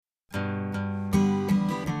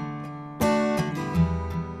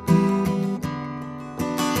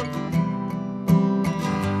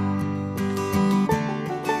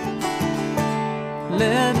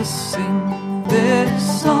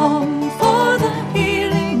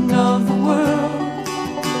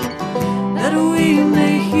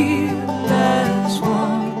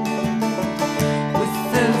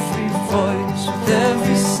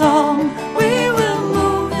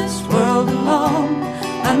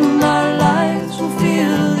and our lives will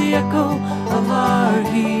feel the echo of our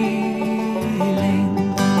healing.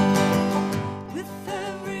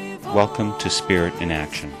 Welcome to Spirit in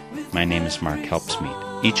Action. My name is Mark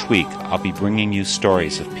Helpsmeet. Each week, I'll be bringing you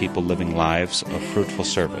stories of people living lives of fruitful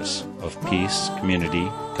service, of peace, community,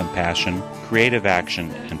 compassion, creative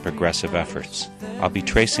action, and progressive efforts. I'll be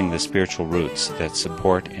tracing the spiritual roots that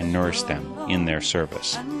support and nourish them in their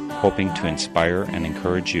service, hoping to inspire and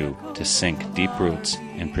encourage you to sink deep roots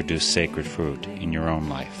and produce sacred fruit in your own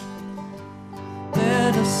life.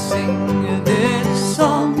 Let us sing a little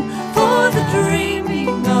song for the dreaming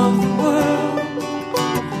of the world,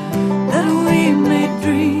 that we may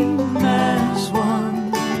dream as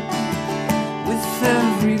one. With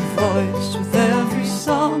every voice, with every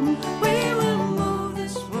song, we will move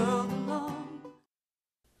this world along.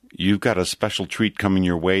 You've got a special treat coming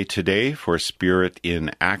your way today for Spirit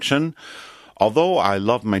in Action. Although I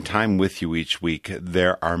love my time with you each week,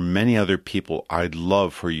 there are many other people I'd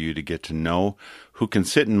love for you to get to know who can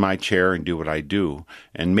sit in my chair and do what I do,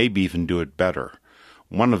 and maybe even do it better.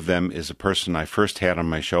 One of them is a person I first had on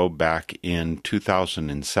my show back in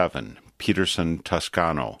 2007, Peterson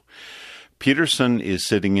Toscano. Peterson is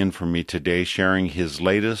sitting in for me today, sharing his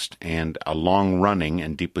latest and a long-running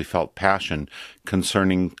and deeply felt passion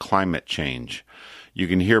concerning climate change. You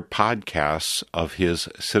can hear podcasts of his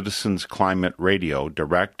Citizens Climate Radio,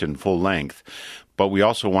 direct and full length, but we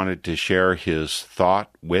also wanted to share his thought,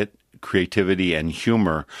 wit, creativity, and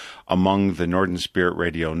humor among the Northern Spirit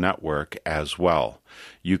Radio Network as well.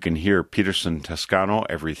 You can hear Peterson Toscano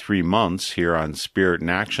every 3 months here on Spirit in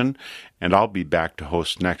Action, and I'll be back to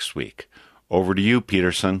host next week. Over to you,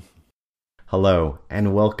 Peterson. Hello,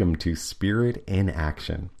 and welcome to Spirit in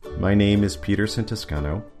Action. My name is Peterson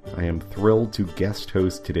Toscano. I am thrilled to guest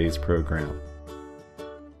host today's program.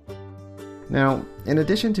 Now, in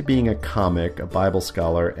addition to being a comic, a Bible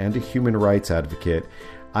scholar, and a human rights advocate,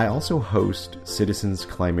 I also host Citizens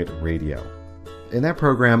Climate Radio. In that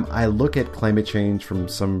program, I look at climate change from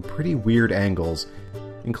some pretty weird angles,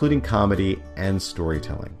 including comedy and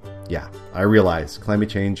storytelling. Yeah, I realize climate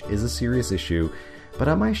change is a serious issue, but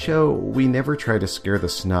on my show, we never try to scare the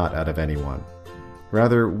snot out of anyone.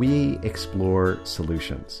 Rather, we explore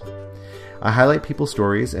solutions. I highlight people's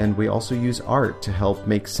stories, and we also use art to help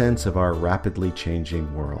make sense of our rapidly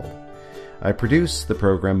changing world. I produce the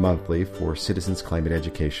program monthly for Citizens Climate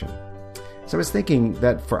Education. So I was thinking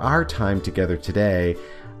that for our time together today,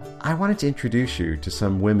 I wanted to introduce you to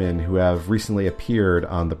some women who have recently appeared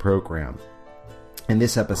on the program. In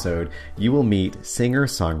this episode, you will meet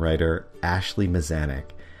singer-songwriter Ashley Mazanek.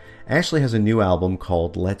 Ashley has a new album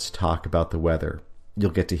called Let's Talk About the Weather.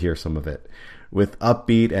 You'll get to hear some of it. With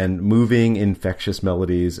upbeat and moving, infectious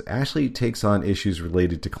melodies, Ashley takes on issues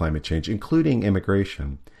related to climate change, including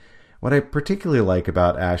immigration. What I particularly like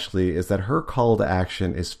about Ashley is that her call to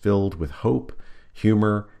action is filled with hope,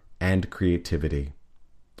 humor, and creativity.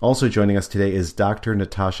 Also joining us today is Dr.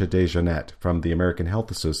 Natasha DeJohnette from the American Health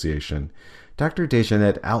Association. Dr.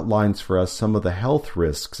 DeJohnette outlines for us some of the health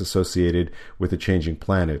risks associated with a changing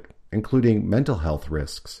planet, including mental health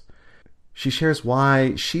risks. She shares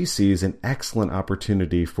why she sees an excellent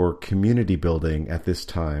opportunity for community building at this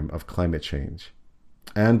time of climate change.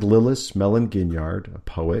 And Lillis Mellon-Ginyard, a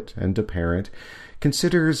poet and a parent,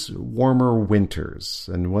 considers warmer winters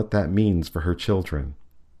and what that means for her children.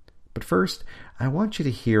 But first, I want you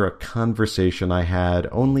to hear a conversation I had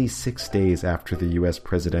only 6 days after the U.S.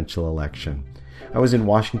 presidential election. I was in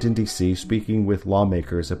Washington, D.C., speaking with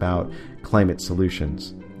lawmakers about climate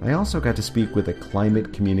solutions. I also got to speak with a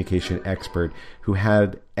climate communication expert who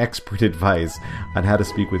had expert advice on how to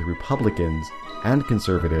speak with Republicans and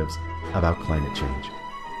conservatives about climate change.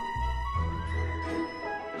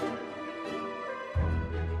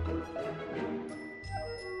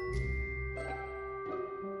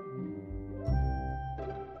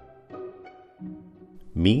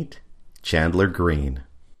 Meet Chandler Green.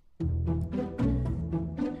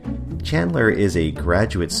 Chandler is a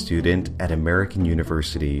graduate student at American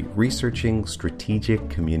University researching strategic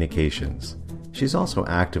communications. She's also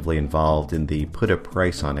actively involved in the Put a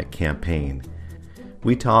Price on It campaign.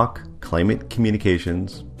 We talk climate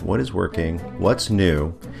communications, what is working, what's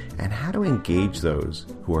new, and how to engage those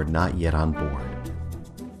who are not yet on board.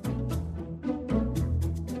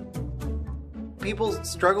 People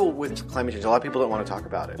struggle with climate change. A lot of people don't want to talk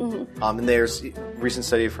about it. Mm-hmm. And there's a recent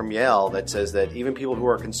study from Yale that says that even people who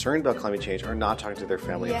are concerned about climate change are not talking to their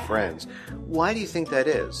family and friends. Why do you think that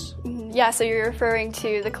is? Yeah, so you're referring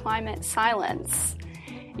to the climate silence.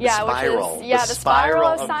 Yeah, spiral. Which is, the spiral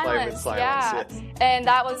of silence. Yeah, yes. And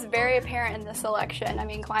that was very apparent in this election. I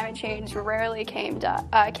mean, climate change rarely came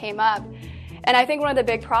up. And I think one of the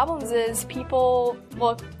big problems is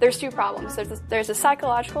there's two problems. There's a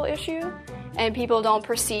psychological issue, and people don't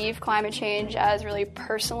perceive climate change as really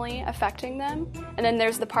personally affecting them. And then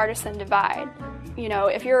there's the partisan divide.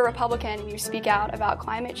 If you're a Republican and you speak out about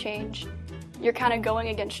climate change, you're kind of going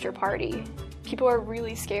against your party. People are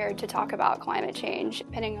really scared to talk about climate change,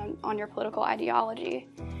 depending on your political ideology.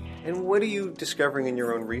 And what are you discovering in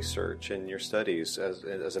your own research and your studies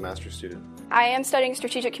as a master's student? I am studying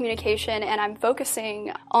strategic communication, and I'm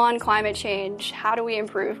focusing on climate change. How do we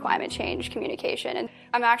improve climate change communication? And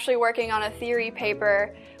I'm actually working on a theory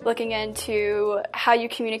paper looking into how you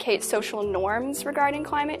communicate social norms regarding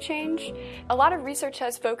climate change. A lot of research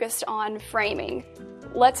has focused on framing.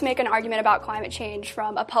 Let's make an argument about climate change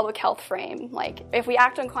from a public health frame. Like, if we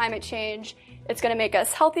act on climate change, it's going to make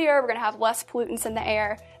us healthier, we're going to have less pollutants in the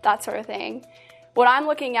air, that sort of thing. What I'm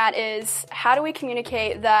looking at is, how do we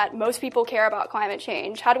communicate that most people care about climate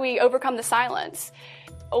change? How do we overcome the silence?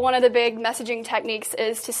 One of the big messaging techniques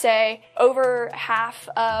is to say over half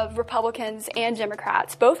of Republicans and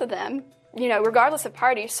Democrats, both of them, regardless of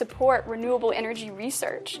party, support renewable energy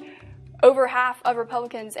research. Over half of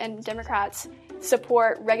Republicans and Democrats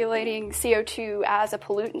support regulating CO2 as a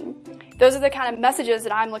pollutant. Those are the kind of messages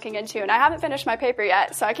that I'm looking into, and I haven't finished my paper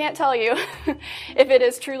yet, so I can't tell you if it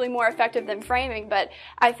is truly more effective than framing, but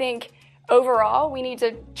I think overall we need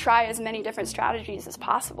to try as many different strategies as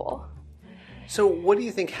possible. So what do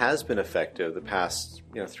you think has been effective the past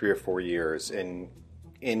 3 or 4 years in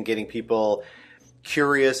getting people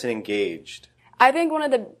curious and engaged? I think one of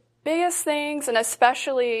the biggest things, and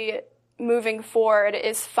especially moving forward,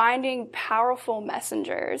 is finding powerful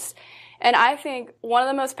messengers. And I think one of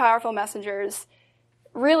the most powerful messengers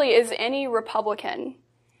really is any Republican.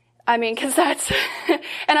 I mean, because that's,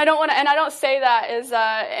 and I don't say that as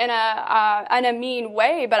in a mean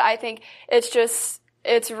way, but I think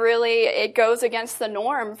it goes against the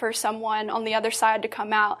norm for someone on the other side to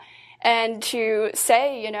come out and to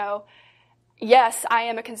say, yes, I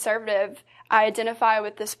am a conservative, I identify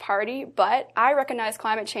with this party, but I recognize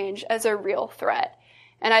climate change as a real threat.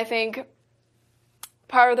 And I think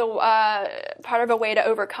part of a way to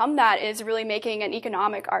overcome that is really making an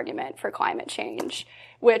economic argument for climate change,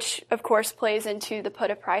 which of course plays into the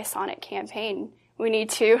Put a Price on It campaign. We need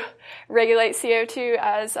to regulate CO2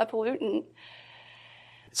 as a pollutant.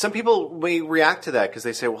 Some people may react to that because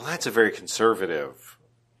they say, well, that's a very conservative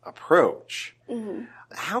approach. Mm-hmm.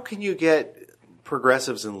 How can you get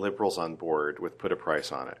progressives and liberals on board with Put a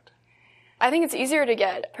Price on It? I think it's easier to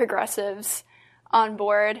get progressives on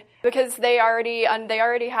board because they already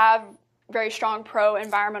have very strong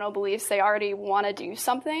pro-environmental beliefs. They already want to do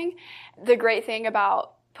something. The great thing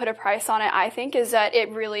about Put a Price on It, I think, is that it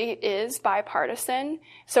really is bipartisan.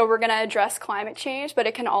 So we're going to address climate change, but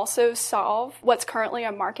it can also solve what's currently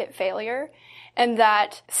a market failure, and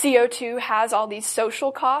that CO2 has all these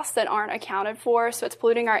social costs that aren't accounted for. So it's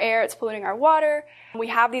polluting our air, it's polluting our water. We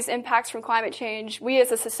have these impacts from climate change. We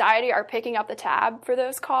as a society are picking up the tab for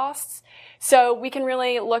those costs. So we can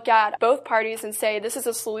really look at both parties and say this is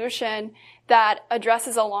a solution that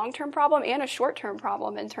addresses a long-term problem and a short-term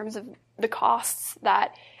problem in terms of the costs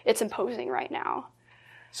that it's imposing right now.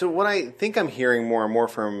 So what I think I'm hearing more and more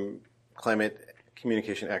from climate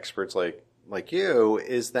communication experts like you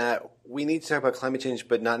is that we need to talk about climate change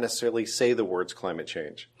but not necessarily say the words climate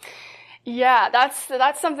change. Yeah, that's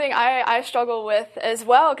something I struggle with as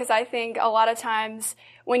well, because I think a lot of times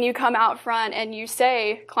when you come out front and you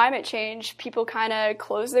say climate change, people kind of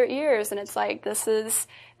close their ears and it's like, this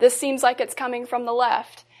seems like it's coming from the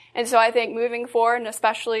left. And so I think moving forward, and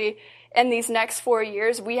especially in these next 4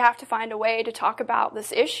 years, we have to find a way to talk about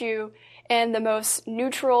this issue in the most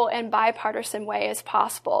neutral and bipartisan way as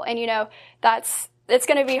possible. And it's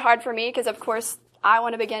going to be hard for me because, of course, I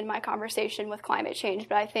want to begin my conversation with climate change,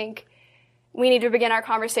 but I think we need to begin our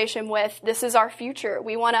conversation with, this is our future.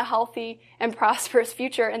 We want a healthy and prosperous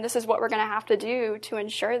future, and this is what we're going to have to do to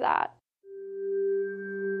ensure that.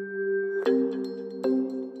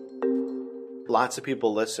 Lots of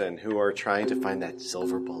people listen who are trying to find that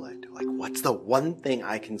silver bullet. Like, what's the one thing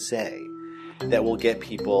I can say that will get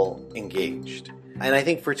people engaged? And I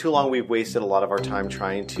think for too long we've wasted a lot of our time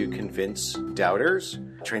trying to convince doubters,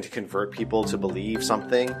 trying to convert people to believe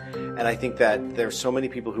something. And I think that there's so many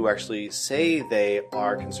people who actually say they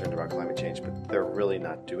are concerned about climate change, but they're really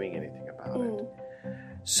not doing anything about it.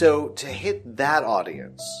 So to hit that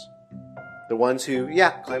audience, the ones who,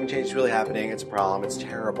 yeah, climate change is really happening, it's a problem, it's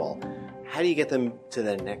terrible, how do you get them to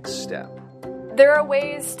the next step? There are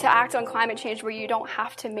ways to act on climate change where you don't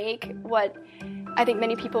have to make what I think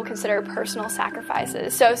many people consider personal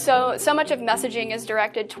sacrifices. So much of messaging is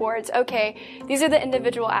directed towards, okay, these are the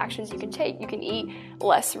individual actions you can take. You can eat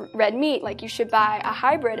less red meat, like you should buy a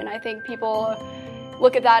hybrid. And I think people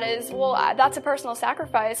look at that as, well, that's a personal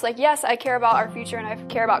sacrifice. Like, yes, I care about our future and I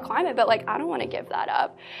care about climate, but like, I don't want to give that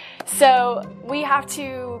up. So we have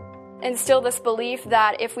to instill this belief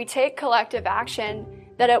that if we take collective action,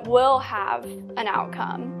 that it will have an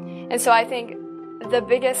outcome. And so I think the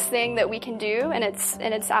biggest thing that we can do, and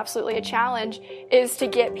it's absolutely a challenge, is to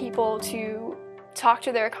get people to talk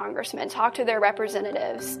to their congressmen, talk to their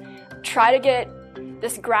representatives, try to get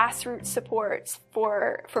this grassroots support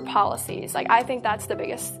for policies. Like, I think that's the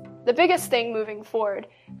biggest thing moving forward.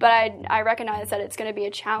 But I recognize that it's going to be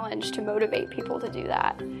a challenge to motivate people to do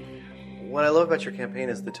that. What I love about your campaign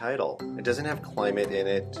is the title. It doesn't have climate in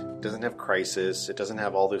it. It doesn't have crisis. It doesn't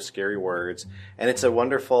have all those scary words. And it's a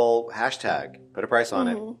wonderful hashtag. Put a price on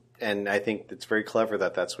it. And I think it's very clever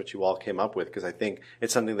that that's what you all came up with, because I think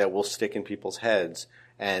it's something that will stick in people's heads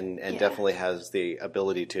and definitely has the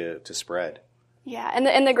ability to spread. Yeah,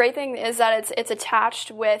 and the great thing is that it's attached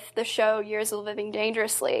with the show Years of Living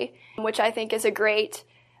Dangerously, which I think is a great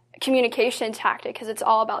communication tactic because it's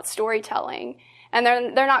all about storytelling. And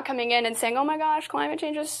they're not coming in and saying, oh my gosh, climate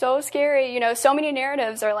change is so scary. You know, so many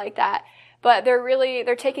narratives are like that. But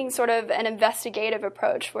they're taking sort of an investigative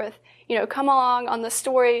approach with, you know, come along on the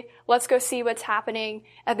story. Let's go see what's happening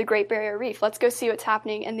at the Great Barrier Reef. Let's go see what's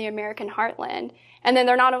happening in the American heartland. And then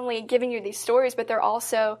they're not only giving you these stories, but they're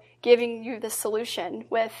also giving you the solution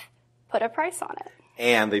with put a price on it.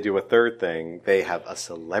 And they do a third thing. They have a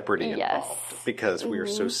celebrity involved because we are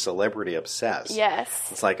so celebrity obsessed. Yes.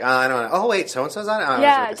 It's like, I don't know. Oh, wait, so-and-so's on it?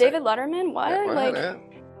 Yeah, David Letterman? What?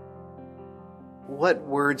 What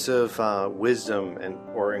words of wisdom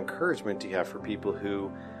or encouragement do you have for people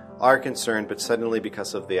who are concerned, but suddenly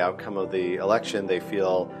because of the outcome of the election, they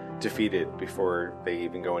feel defeated before they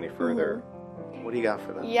even go any further? What do you got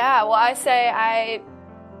for them? Yeah, well, I say I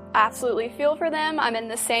absolutely feel for them. I'm in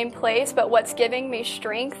the same place, but what's giving me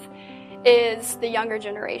strength is the younger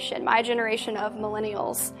generation, my generation of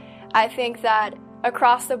millennials. I think that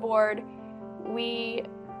across the board, we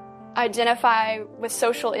identify with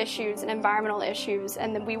social issues and environmental issues,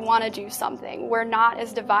 and then we want to do something. We're not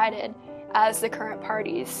as divided as the current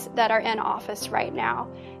parties that are in office right now.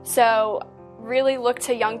 So really look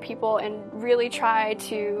to young people and really try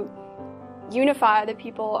to unify the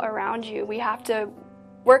people around you. We have to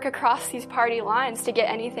work across these party lines to get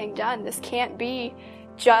anything done. This can't be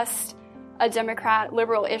just a Democrat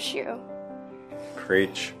liberal issue.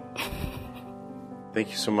 Preach.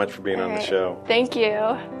 Thank you so much for being on the show. Thank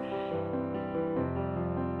you.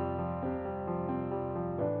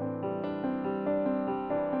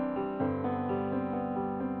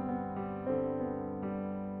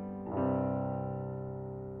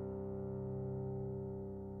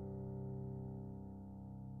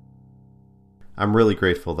 I'm really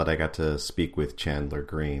grateful that I got to speak with Chandler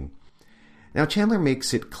Green. Now, Chandler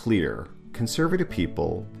makes it clear conservative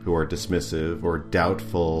people who are dismissive or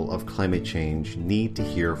doubtful of climate change need to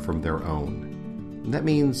hear from their own. And that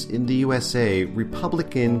means in the USA,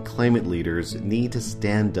 Republican climate leaders need to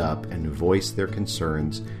stand up and voice their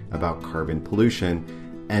concerns about carbon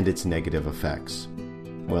pollution and its negative effects.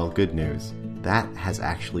 Well, good news. That has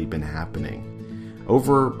actually been happening.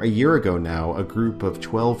 Over a year ago now, a group of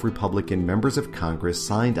 12 Republican members of Congress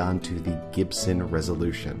signed on to the Gibson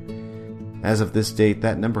Resolution. As of this date,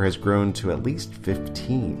 that number has grown to at least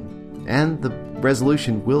 15, and the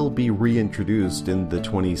resolution will be reintroduced in the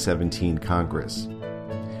 2017 Congress.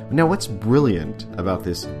 Now, what's brilliant about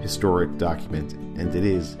this historic document, and it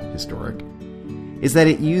is historic, is that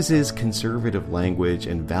it uses conservative language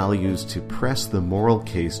and values to press the moral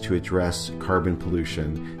case to address carbon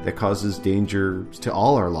pollution that causes danger to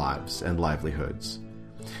all our lives and livelihoods.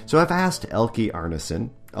 So I've asked Elke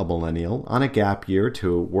Arneson, a millennial, on a gap year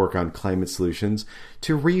to work on climate solutions,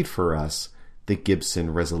 to read for us the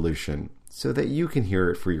Gibson Resolution so that you can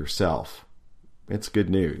hear it for yourself. It's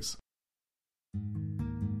good news.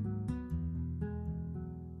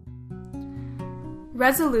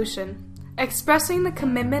 Resolution. Expressing the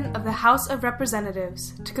commitment of the House of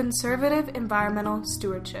Representatives to conservative environmental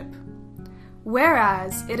stewardship.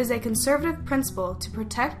 Whereas it is a conservative principle to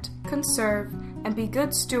protect, conserve, and be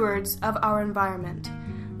good stewards of our environment,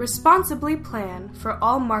 responsibly plan for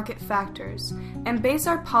all market factors, and base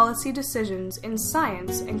our policy decisions in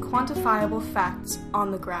science and quantifiable facts on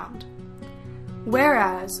the ground.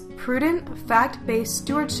 Whereas prudent, fact-based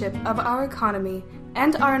stewardship of our economy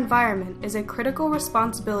and our environment is a critical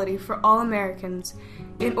responsibility for all Americans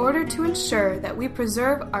in order to ensure that we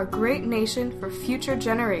preserve our great nation for future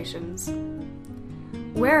generations.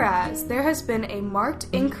 Whereas there has been a marked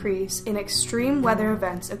increase in extreme weather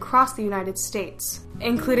events across the United States,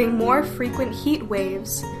 including more frequent heat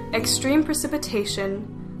waves, extreme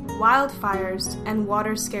precipitation, wildfires, and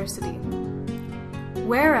water scarcity.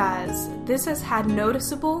 Whereas this has had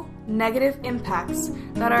noticeable negative impacts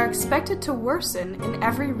that are expected to worsen in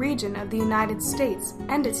every region of the United States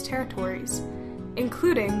and its territories,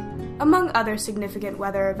 including, among other significant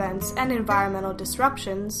weather events and environmental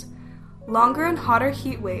disruptions, longer and hotter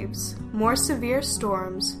heat waves, more severe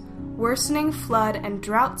storms, worsening flood and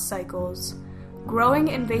drought cycles, growing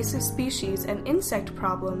invasive species and insect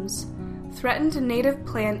problems, threatened native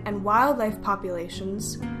plant and wildlife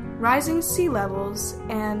populations, rising sea levels,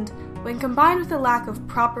 and, when combined with a lack of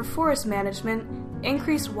proper forest management,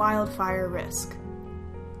 increased wildfire risk.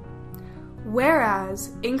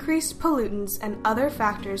 Whereas increased pollutants and other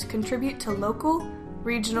factors contribute to local,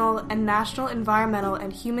 regional, and national environmental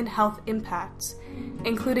and human health impacts,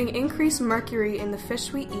 including increased mercury in the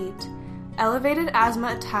fish we eat, elevated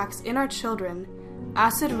asthma attacks in our children,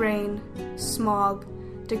 acid rain, smog,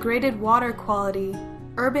 degraded water quality,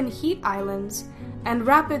 urban heat islands, and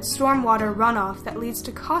rapid stormwater runoff that leads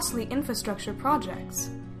to costly infrastructure projects.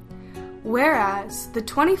 Whereas the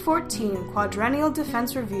 2014 Quadrennial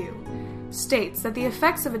Defense Review states that the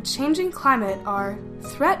effects of a changing climate are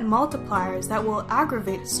threat multipliers that will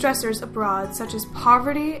aggravate stressors abroad such as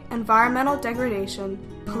poverty, environmental degradation,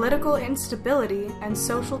 political instability, and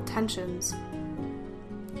social tensions.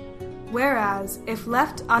 Whereas, if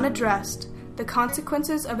left unaddressed, the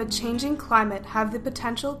consequences of a changing climate have the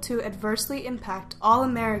potential to adversely impact all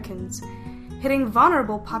Americans, hitting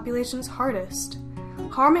vulnerable populations hardest,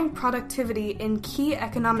 harming productivity in key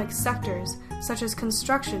economic sectors such as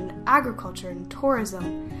construction, agriculture, and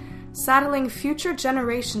tourism, saddling future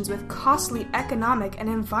generations with costly economic and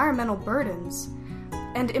environmental burdens,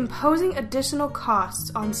 and imposing additional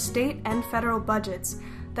costs on state and federal budgets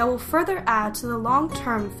that will further add to the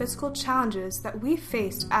long-term fiscal challenges that we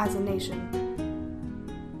faced as a nation.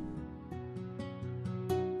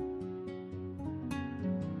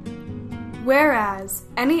 Whereas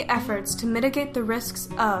any efforts to mitigate the risks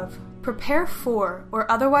of, prepare for,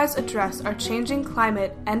 or otherwise address our changing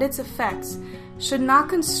climate and its effects should not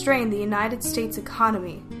constrain the United States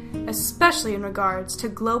economy, especially in regards to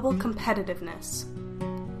global competitiveness.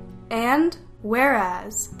 And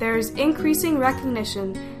whereas there is increasing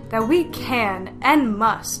recognition that we can and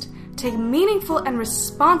must take meaningful and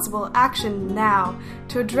responsible action now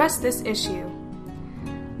to address this issue.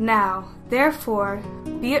 Now, therefore,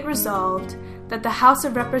 be it resolved that the House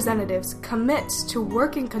of Representatives commits to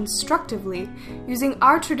working constructively using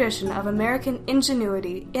our tradition of American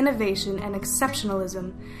ingenuity, innovation, and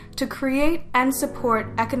exceptionalism to create and support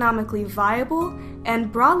economically viable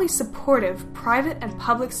and broadly supportive private and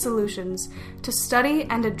public solutions to study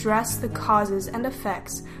and address the causes and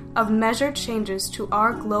effects of measured changes to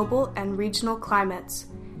our global and regional climates,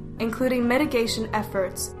 including mitigation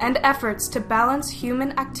efforts and efforts to balance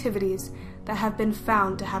human activities that have been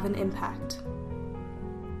found to have an impact.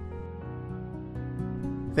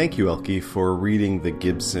 Thank you, Elke, for reading the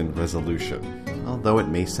Gibson resolution. Although it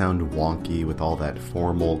may sound wonky with all that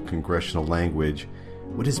formal congressional language,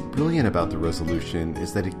 what is brilliant about the resolution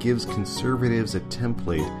is that it gives conservatives a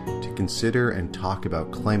template to consider and talk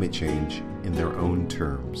about climate change in their own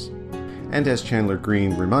terms. And as Chandler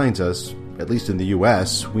Green reminds us, at least in the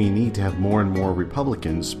U.S., we need to have more and more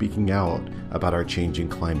Republicans speaking out about our changing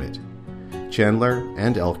climate. Chandler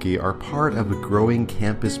and Elke are part of a growing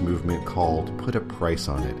campus movement called Put a Price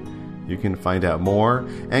on It. You can find out more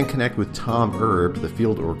and connect with Tom Erb, the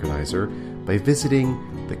field organizer, by visiting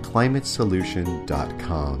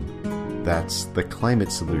theclimatesolution.com. That's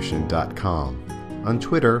theclimatesolution.com. On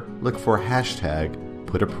Twitter, look for hashtag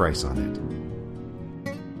Put a Price on It.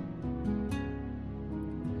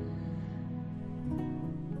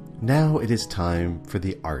 Now it is time for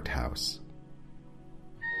the Art House.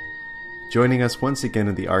 Joining us once again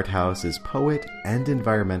in the Art House is poet and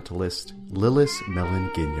environmentalist Lilith Mellon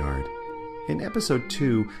Ginyard. In episode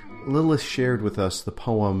 2, Lilith shared with us the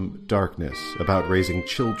poem Darkness, about raising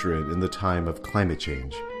children in the time of climate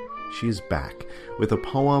change. She is back with a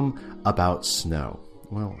poem about snow.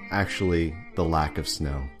 Well, actually, the lack of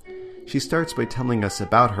snow. She starts by telling us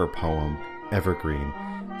about her poem, Evergreen,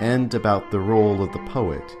 and about the role of the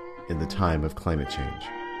poet in the time of climate change.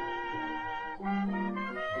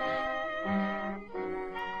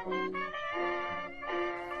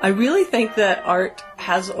 I really think that art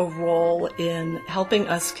has a role in helping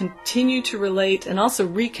us continue to relate and also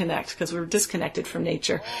reconnect, because we're disconnected from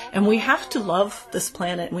nature. And we have to love this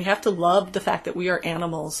planet, and we have to love the fact that we are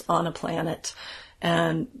animals on a planet.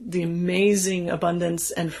 and the amazing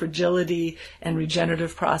abundance and fragility and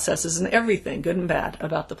regenerative processes and everything, good and bad,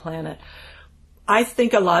 about the planet. I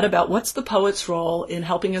think a lot about what's the poet's role in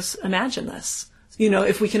helping us imagine this.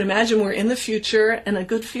 If we can imagine we're in the future, and a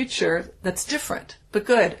good future that's different, but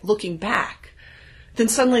good, looking back, then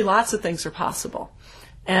suddenly lots of things are possible.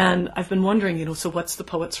 And I've been wondering, so what's the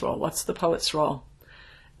poet's role? What's the poet's role?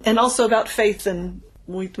 And also about faith, and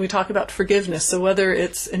we talk about forgiveness. So whether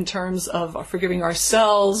it's in terms of forgiving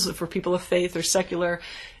ourselves, for people of faith or secular,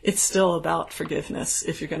 it's still about forgiveness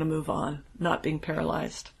if you're going to move on, not being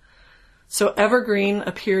paralyzed. So Evergreen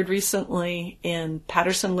appeared recently in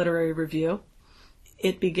Patterson Literary Review.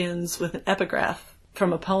 It begins with an epigraph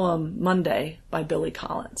from a poem, Monday, by Billy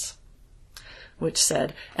Collins, which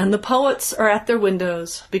said, "And the poets are at their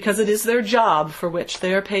windows because it is their job for which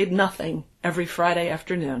they are paid nothing every Friday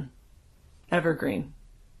afternoon." Evergreen.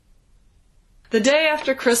 The day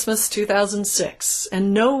after Christmas 2006,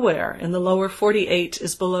 and nowhere in the lower 48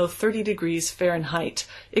 is below 30 degrees Fahrenheit,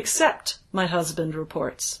 except, my husband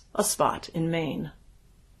reports, a spot in Maine.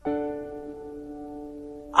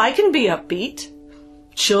 I can be upbeat.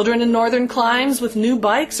 Children in northern climes with new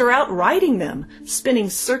bikes are out riding them, spinning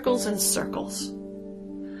circles and circles.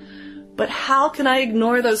 But how can I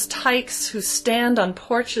ignore those tykes who stand on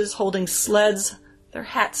porches holding sleds, their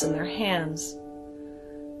hats in their hands?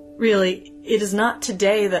 Really, it is not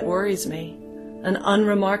today that worries me. An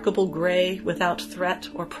unremarkable gray without threat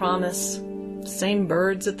or promise, same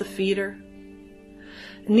birds at the feeder.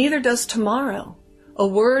 Neither does tomorrow, a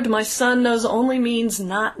word my son knows only means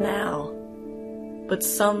not now, but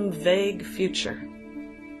some vague future.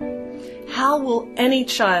 How will any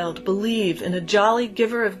child believe in a jolly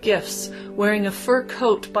giver of gifts wearing a fur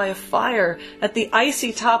coat by a fire at the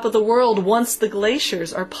icy top of the world once the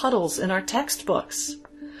glaciers are puddles in our textbooks?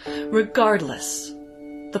 Regardless,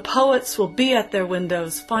 the poets will be at their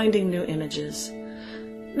windows finding new images.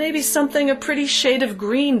 Maybe something a pretty shade of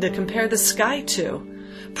green to compare the sky to.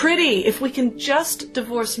 Pretty if we can just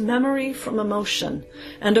divorce memory from emotion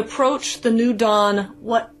and approach the new dawn,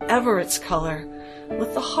 whatever its color,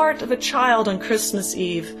 with the heart of a child on Christmas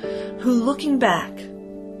Eve who, looking back,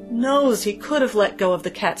 knows he could have let go of the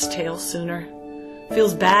cat's tail sooner,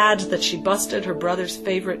 feels bad that she busted her brother's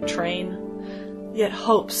favorite train, yet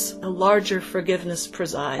hopes a larger forgiveness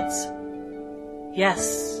presides.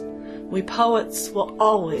 Yes, we poets will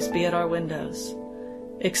always be at our windows,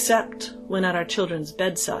 except when at our children's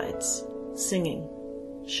bedsides, singing,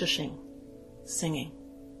 shushing, singing.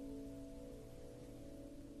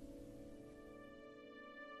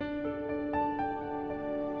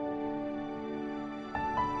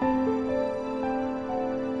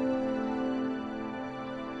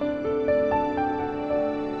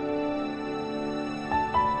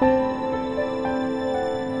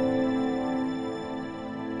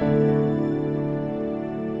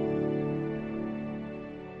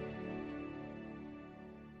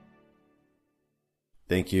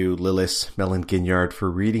 Thank you, Lillis Mellon-Ginyard,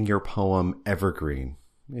 for reading your poem, Evergreen.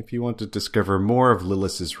 If you want to discover more of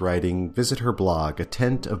Lillis's writing, visit her blog, A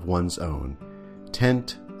Tent of One's Own,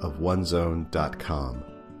 tentofonesown.com.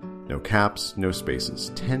 No caps, no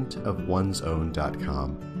spaces,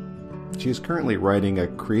 tentofonesown.com. She is currently writing a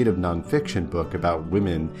creative nonfiction book about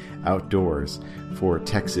women outdoors for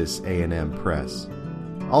Texas A&M Press.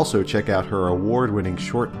 Also, check out her award-winning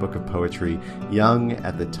short book of poetry, Young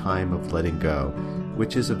at the Time of Letting Go,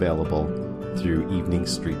 which is available through Evening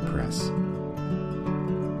Street Press.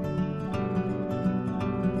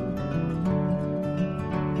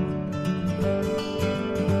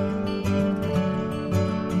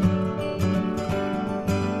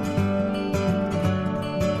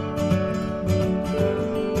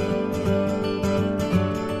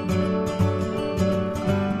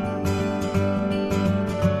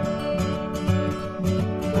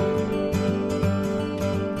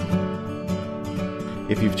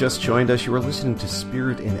 If you've just joined us, you are listening to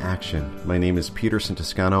Spirit in Action. My name is Peter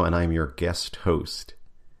Santoscano, and I'm your guest host.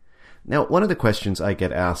 Now, one of the questions I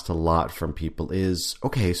get asked a lot from people is,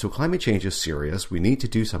 okay, so climate change is serious, we need to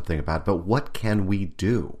do something about it, but what can we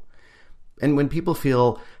do? And when people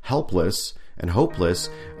feel helpless and hopeless,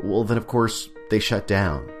 well, then of course they shut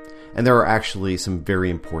down. And there are actually some very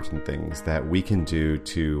important things that we can do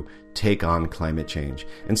to take on climate change.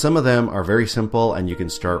 And some of them are very simple and you can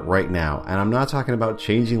start right now. And I'm not talking about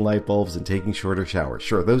changing light bulbs and taking shorter showers.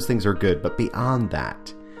 Sure, those things are good, but beyond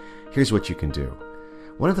that, here's what you can do.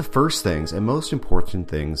 One of the first things and most important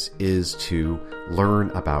things is to learn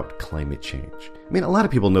about climate change. I mean, a lot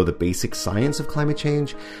of people know the basic science of climate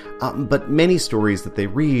change, but many stories that they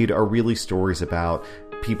read are really stories about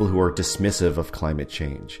people who are dismissive of climate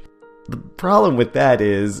change. The problem with that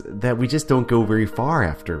is that we just don't go very far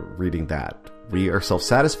after reading that. We are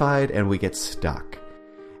self-satisfied and we get stuck.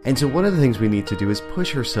 And so one of the things we need to do is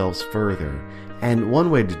push ourselves further. And one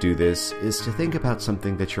way to do this is to think about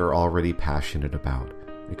something that you're already passionate about.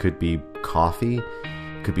 It could be coffee,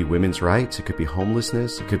 it could be women's rights, it could be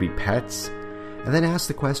homelessness, it could be pets. And then ask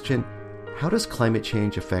the question, how does climate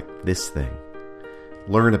change affect this thing?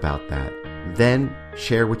 Learn about that. Then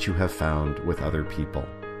share what you have found with other people.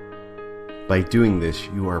 By doing this,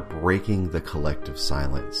 you are breaking the collective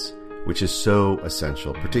silence, which is so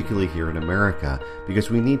essential, particularly here in America, because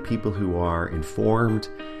we need people who are informed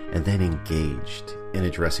and then engaged in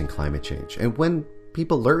addressing climate change. And when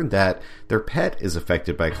people learn that their pet is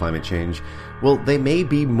affected by climate change, well, they may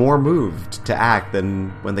be more moved to act than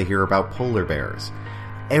when they hear about polar bears.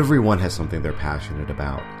 Everyone has something they're passionate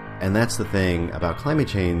about. And that's the thing about climate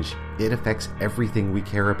change. It affects everything we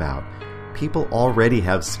care about. People already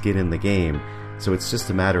have skin in the game, so it's just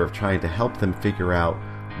a matter of trying to help them figure out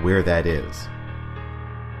where that is.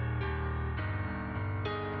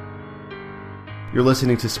 You're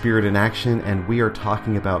listening to Spirit in Action, and we are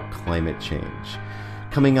talking about climate change.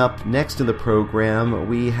 Coming up next in the program,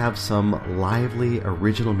 we have some lively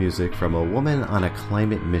original music from a woman on a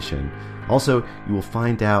climate mission. Also, you will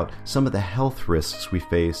find out some of the health risks we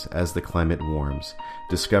face as the climate warms.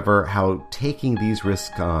 Discover how taking these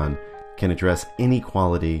risks on can address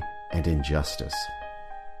inequality and injustice.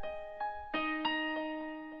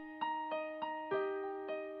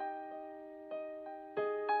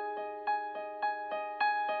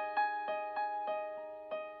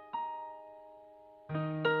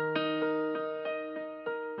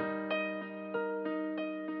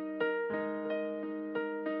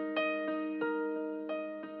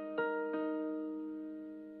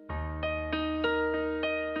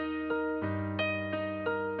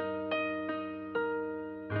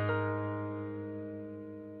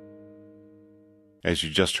 As you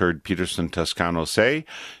just heard Peterson Toscano say,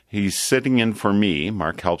 he's sitting in for me,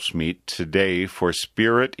 Mark Helpsmeet, today for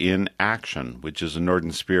Spirit in Action, which is a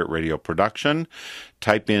Northern Spirit Radio production.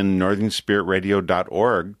 Type in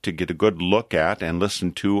northernspiritradio.org to get a good look at and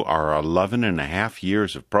listen to our 11 and a half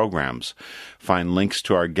years of programs. Find links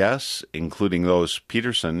to our guests, including those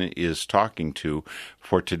Peterson is talking to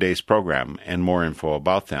for today's program, and more info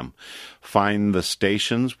about them. Find the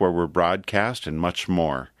stations where we're broadcast and much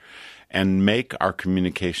more. And make our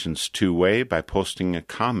communications two-way by posting a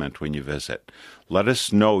comment when you visit. Let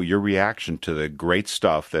us know your reaction to the great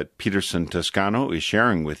stuff that Peterson Toscano is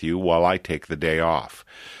sharing with you while I take the day off.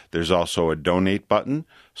 There's also a donate button,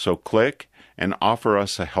 so click and offer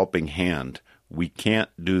us a helping hand. We can't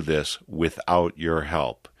do this without your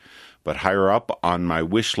help. But higher up on my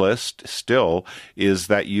wish list still is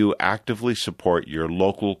that you actively support your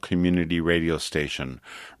local community radio station,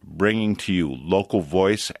 bringing to you local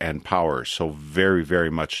voice and power, so very, very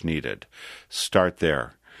much needed. Start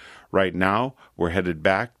there. Right now, we're headed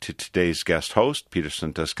back to today's guest host,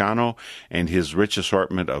 Peterson Toscano, and his rich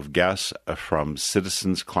assortment of guests from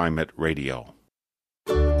Citizens Climate Radio.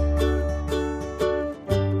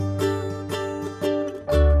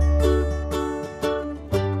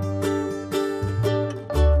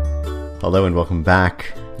 Hello and welcome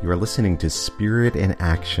back. You are listening to Spirit in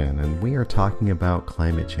Action, and we are talking about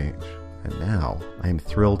climate change. And now, I am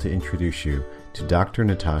thrilled to introduce you to Dr.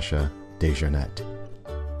 Natasha Desjardins.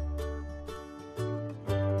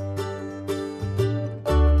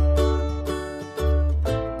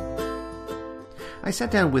 I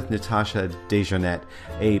sat down with Natasha Desjardins,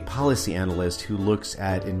 a policy analyst who looks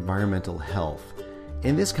at environmental health.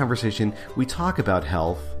 In this conversation, we talk about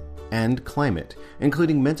health and climate,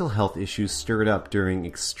 including mental health issues stirred up during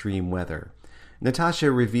extreme weather. Natasha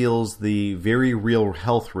reveals the very real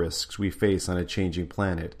health risks we face on a changing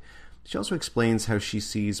planet. She also explains how she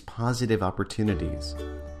sees positive opportunities.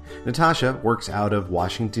 Natasha works out of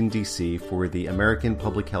Washington, D.C. for the American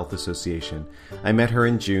Public Health Association. I met her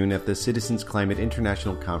in June at the Citizens Climate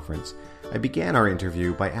International Conference. I began our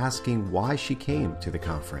interview by asking why she came to the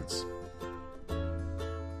conference.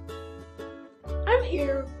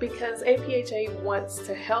 Here because APHA wants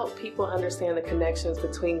to help people understand the connections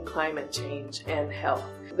between climate change and health.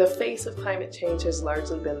 The face of climate change has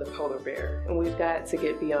largely been the polar bear, and we've got to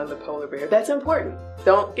get beyond the polar bear. That's important.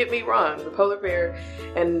 Don't get me wrong. The polar bear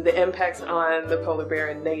and the impacts on the polar bear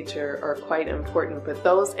in nature are quite important, but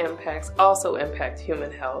those impacts also impact human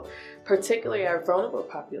health, particularly our vulnerable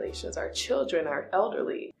populations, our children, our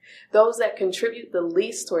elderly. Those that contribute the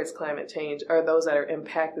least towards climate change are those that are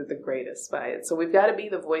impacted the greatest by it. So we've got to be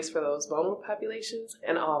the voice for those vulnerable populations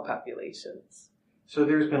and all populations. So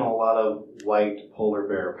there's been a lot of white polar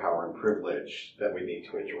bear power and privilege that we need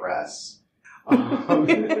to address.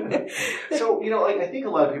 So, like, I think a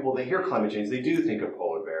lot of people, they hear climate change, they do think of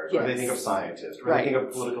polar bears, or they think of scientists, or they think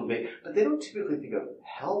of political debate, but they don't typically think of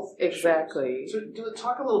health issues. Exactly. So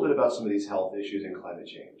talk a little bit about some of these health issues in climate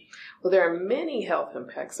change. Well, there are many health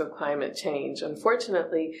impacts of climate change.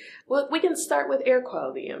 Unfortunately, we can start with air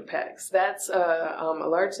quality impacts. That's a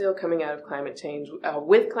large deal coming out of climate change.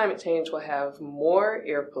 With climate change, we'll have more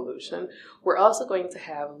air pollution. We're also going to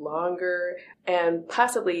have longer and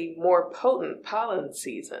possibly more potent pollen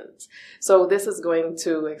seasons. So this is going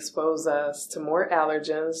to expose us to more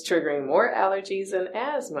allergens, triggering more allergies and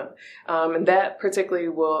asthma. And that particularly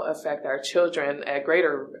will affect our children at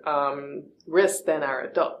greater risk than our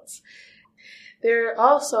adults. There are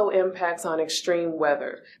also impacts on extreme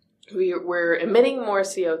weather. We're emitting more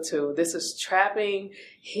CO2. This is trapping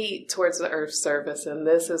heat towards the Earth's surface, and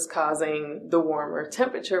this is causing the warmer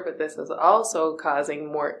temperature, but this is also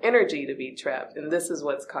causing more energy to be trapped, and this is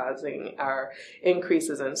what's causing our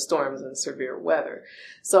increases in storms and severe weather.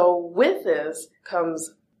 So with this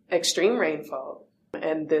comes extreme rainfall,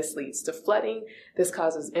 and this leads to flooding. This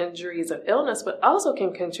causes injuries and illness, but also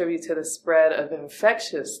can contribute to the spread of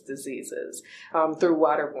infectious diseases through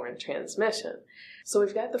waterborne transmission. So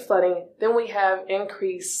we've got the flooding, then we have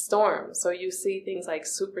increased storms. So you see things like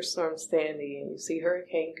Superstorm Sandy, and you see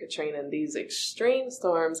Hurricane Katrina, and these extreme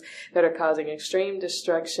storms that are causing extreme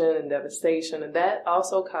destruction and devastation, and that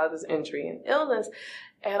also causes injury and illness.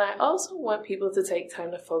 And I also want people to take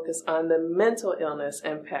time to focus on the mental illness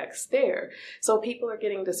impacts there. So people are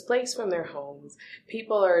getting displaced from their homes.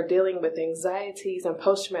 People are dealing with anxieties and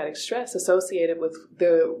post-traumatic stress associated with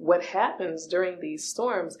what happens during these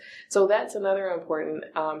storms. So that's another important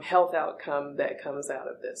health outcome that comes out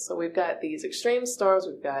of this. So we've got these extreme storms.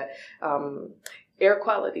 We've got air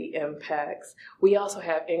quality impacts. We also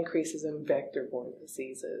have increases in vector-borne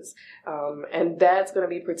diseases. And that's going to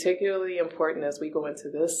be particularly important as we go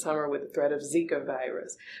into this summer with the threat of Zika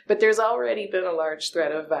virus. But there's already been a large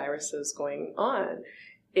threat of viruses going on.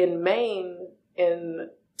 In Maine,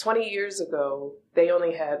 20 years ago, they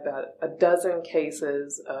only had about a dozen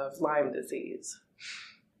cases of Lyme disease.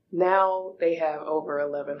 Now they have over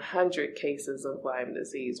 1,100 cases of Lyme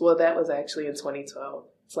disease. Well, that was actually in 2012.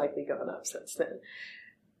 It's likely gone up since then.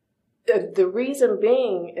 The reason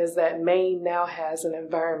being is that Maine now has an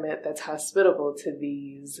environment that's hospitable to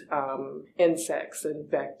these insects and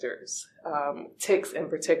vectors, ticks in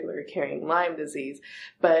particular carrying Lyme disease,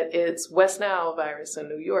 but it's West Nile virus in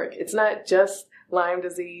New York. It's not just Lyme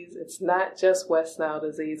disease, it's not just West Nile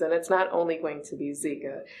disease, and it's not only going to be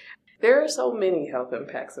Zika. There are so many health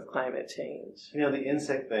impacts of climate change. The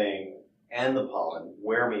insect thing and the pollen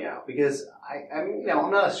wear me out because I'm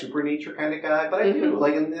not a super nature kind of guy, but I do.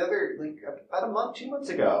 Like about 2 months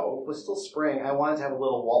ago, it was still spring. I wanted to have a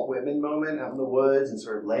little Walt Whitman moment out in the woods and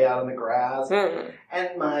sort of lay out in the grass.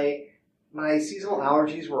 And my seasonal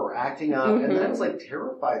allergies were acting up, and then I was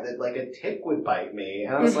terrified that a tick would bite me.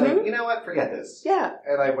 And I was like, you know what, forget this. Yeah.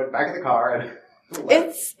 And I went back in the car and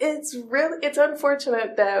it's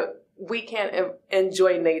unfortunate that we can't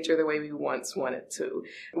enjoy nature the way we once wanted to.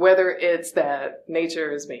 Whether it's that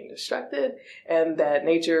nature is being destructed and that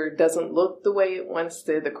nature doesn't look the way it once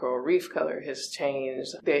did, the coral reef color has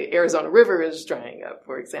changed, the Arizona River is drying up,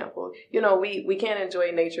 for example. We can't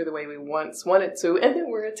enjoy nature the way we once wanted to, and then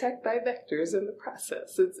we're attacked by vectors in the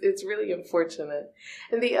process. It's really unfortunate.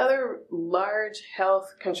 And the other large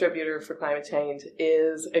health contributor for climate change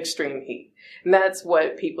is extreme heat. And that's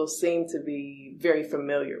what people seem to be very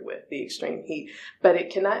familiar with, the extreme heat. But it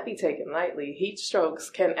cannot be taken lightly. Heat strokes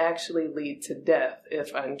can actually lead to death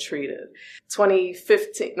if untreated.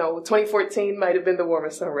 2014 might have been the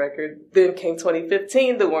warmest on record. Then came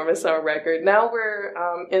 2015, the warmest on record. Now we're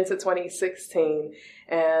into 2016,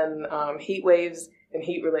 and heat waves and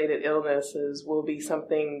heat-related illnesses will be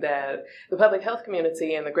something that the public health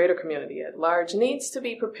community and the greater community at large needs to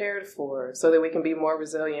be prepared for so that we can be more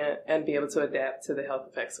resilient and be able to adapt to the health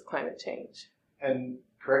effects of climate change. And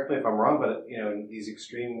correct me if I'm wrong, but in these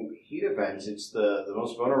extreme heat events, it's the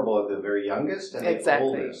most vulnerable at the very youngest and the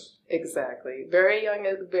oldest. Exactly. Very young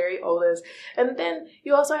and very oldest. And then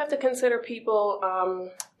you also have to consider people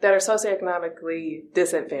that are socioeconomically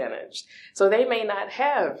disadvantaged. So they may not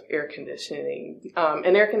have air conditioning.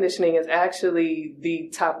 And air conditioning is actually the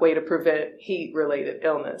top way to prevent heat-related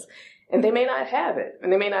illness. And they may not have it,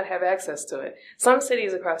 and they may not have access to it. Some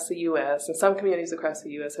cities across the U.S. and some communities across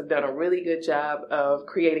the U.S. have done a really good job of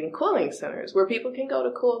creating cooling centers where people can go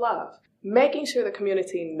to cool off. Making sure the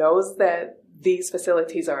community knows that these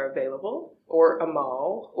facilities are available, or a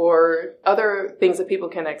mall, or other things that people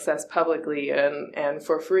can access publicly and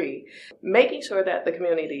for free. Making sure that the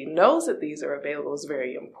community knows that these are available is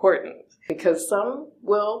very important, because some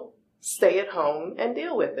will stay at home and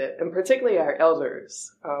deal with it, and particularly our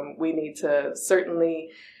elders. We need to certainly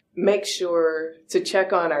make sure to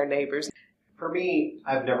check on our neighbors. For me,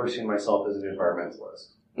 I've never seen myself as an environmentalist.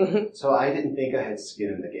 Mm-hmm. So I didn't think I had skin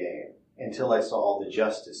in the game until I saw all the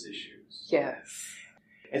justice issues. Yes.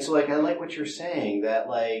 And so, I like what you're saying, that,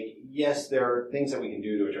 yes, there are things that we can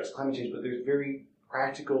do to address climate change, but there's very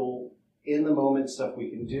practical, in-the-moment stuff we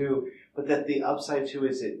can do, but that the upside, too,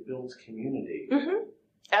 is it builds community. Mm-hmm.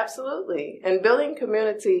 Absolutely. And building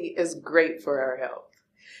community is great for our health,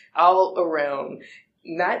 all around.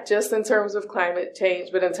 Not just in terms of climate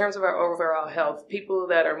change, but in terms of our overall health. People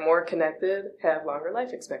that are more connected have longer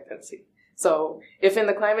life expectancy. So if in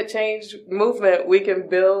the climate change movement we can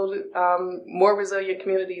build more resilient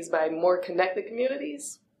communities by more connected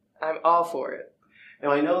communities, I'm all for it. Now,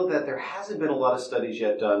 I know that there hasn't been a lot of studies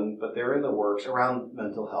yet done, but they're in the works around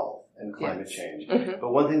mental health and climate change. Mm-hmm.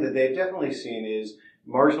 But one thing that they've definitely seen is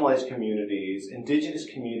marginalized communities, indigenous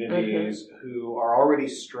communities who are already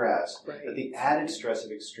stressed, that the added stress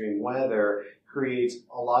of extreme weather creates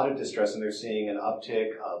a lot of distress, and they're seeing an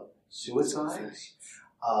uptick of suicides,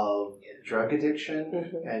 of drug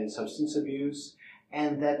addiction and substance abuse,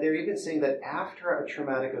 and that they're even saying that after a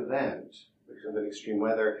traumatic event, because of extreme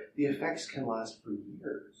weather, the effects can last for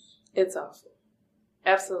years. It's awful.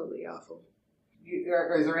 Absolutely awful.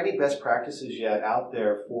 Are there any best practices yet out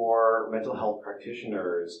there for mental health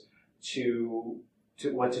practitioners to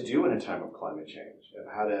what to do in a time of climate change,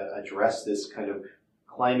 of how to address this kind of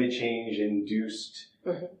climate change induced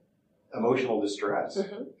emotional distress?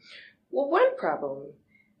 Well, one problem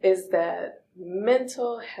is that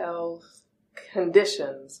mental health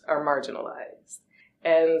conditions are marginalized.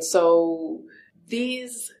 And so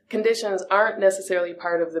these conditions aren't necessarily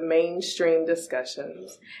part of the mainstream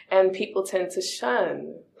discussions, and people tend to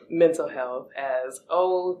shun mental health as,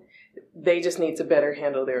 they just need to better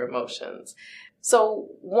handle their emotions. So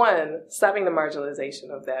one, stopping the marginalization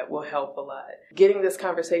of that will help a lot. Getting this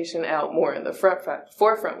conversation out more in the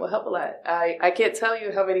forefront will help a lot. I can't tell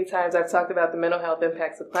you how many times I've talked about the mental health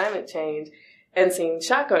impacts of climate change and seen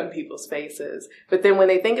shock on people's faces. But then when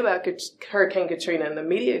they think about Hurricane Katrina and the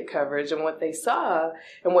media coverage and what they saw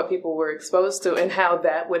and what people were exposed to and how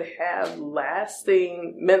that would have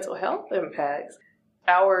lasting mental health impacts,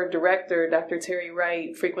 our director, Dr. Terry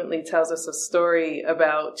Wright, frequently tells us a story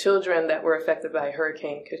about children that were affected by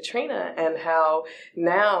Hurricane Katrina and how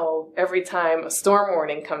now every time a storm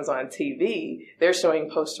warning comes on TV, they're showing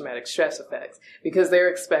post-traumatic stress effects because they're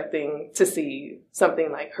expecting to see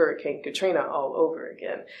something like Hurricane Katrina all over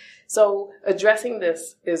again. So addressing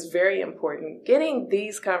this is very important. Getting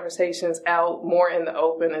these conversations out more in the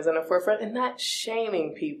open is in the forefront, and not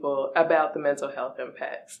shaming people about the mental health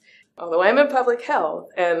impacts. Although I'm in public health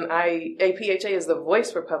and APHA is the voice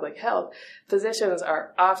for public health, physicians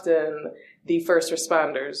are often the first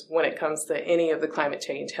responders when it comes to any of the climate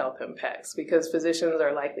change health impacts, because physicians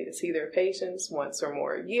are likely to see their patients once or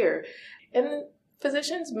more a year. And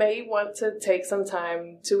physicians may want to take some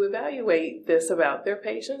time to evaluate this about their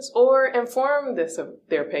patients or inform this of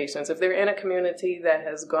their patients. If they're in a community that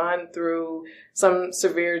has gone through some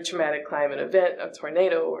severe traumatic climate event, a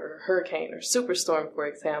tornado or a hurricane or superstorm, for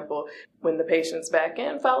example, when the patient's back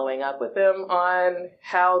in, following up with them on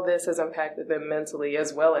how this has impacted them mentally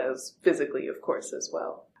as well as physically, of course, as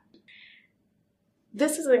well.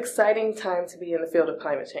 This is an exciting time to be in the field of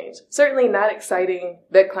climate change. Certainly not exciting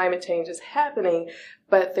that climate change is happening,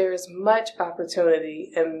 but there's much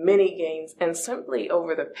opportunity and many gains. And simply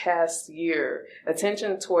over the past year,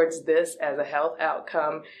 attention towards this as a health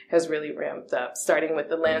outcome has really ramped up, starting with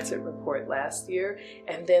the Lancet report last year.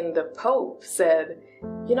 And then the Pope said,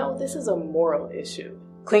 this is a moral issue.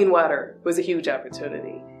 Clean water was a huge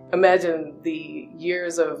opportunity. Imagine the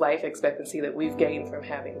years of life expectancy that we've gained from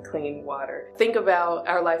having clean water. Think about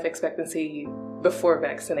our life expectancy before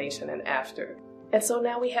vaccination and after. And so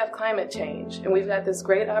now we have climate change, and we've got this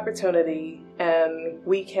great opportunity, and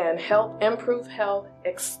we can help improve health,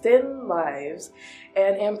 extend lives,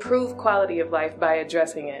 and improve quality of life by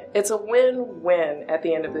addressing it. It's a win-win at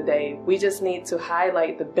the end of the day. We just need to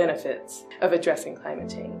highlight the benefits of addressing climate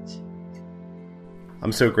change.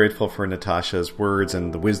 I'm so grateful for Natasha's words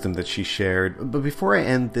and the wisdom that she shared. But before I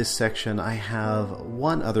end this section, I have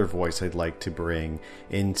one other voice I'd like to bring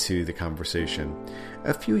into the conversation.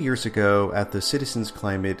 A few years ago at the Citizens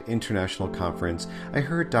Climate International Conference, I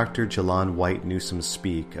heard Dr. Jalon White Newsom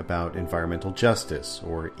speak about environmental justice,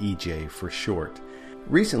 or EJ for short.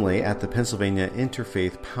 Recently, at the Pennsylvania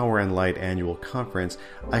Interfaith Power and Light Annual Conference,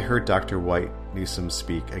 I heard Dr. White Newsom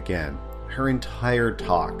speak again. Her entire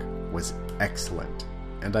talk was excellent,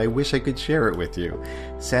 and I wish I could share it with you.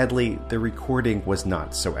 Sadly, the recording was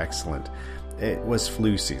not so excellent. It was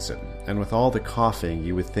flu season, and with all the coughing,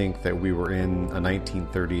 you would think that we were in a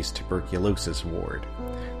 1930s tuberculosis ward.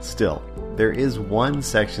 Still, there is one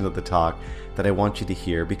section of the talk that I want you to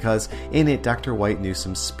hear, because in it, Dr. White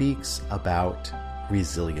Newsom speaks about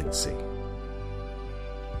resiliency.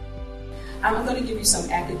 I'm going to give you some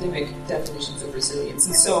academic definitions of resilience.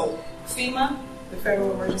 And so FEMA, the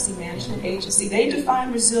Federal Emergency Management Agency, they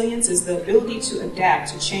define resilience as the ability to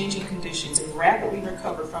adapt to changing conditions and rapidly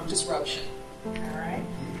recover from disruption. All right.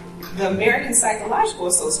 The American Psychological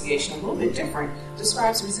Association, a little bit different,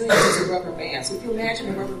 describes resilience as a rubber band. So if you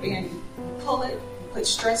imagine a rubber band, you pull it, you put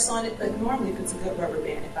stress on it, but normally if it's a good rubber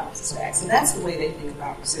band, it bounces back. So that's the way they think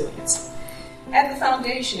about resilience. At the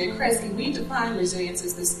foundation, at Kresge, we define resilience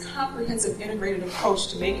as this comprehensive integrated approach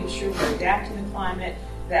to making sure we're adapting to climate,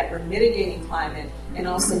 that we're mitigating climate, and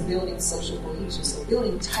also building social cohesion. So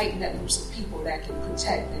building tight networks of people that can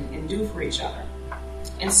protect and do for each other.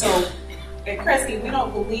 And so at Kresge, we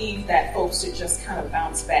don't believe that folks should just kind of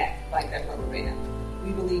bounce back like that rubber band.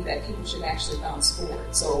 We believe that people should actually bounce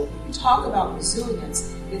forward. So when we talk about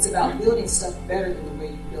resilience, it's about building stuff better than the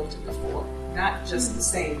way you built it before. Not just the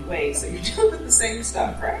same way, so you're doing the same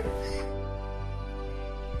stuff, right?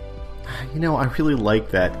 You know, I really like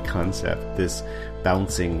that concept, this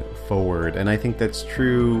bouncing forward, and I think that's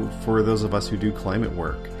true for those of us who do climate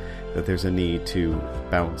work, that there's a need to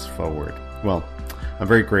bounce forward. Well, I'm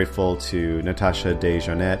very grateful to Natasha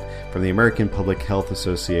DeJohnette from the American Public Health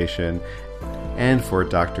Association and for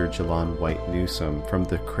Dr. Jalon White Newsom from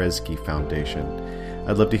the Kresge Foundation.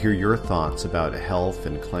 I'd love to hear your thoughts about health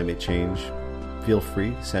and climate change. Feel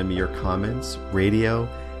free to send me your comments,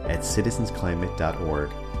 radio@citizensclimate.org.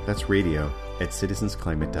 That's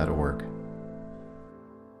radio@citizensclimate.org.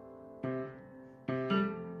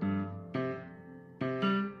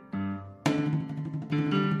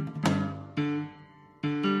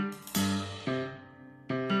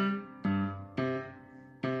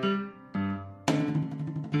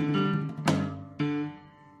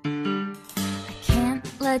 I can't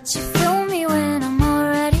let you fool me when I'm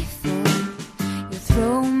already full. You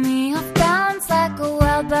throw me off balance like a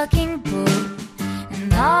wild bucking bull.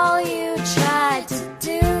 And all you try to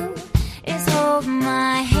do is hold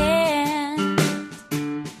my hand.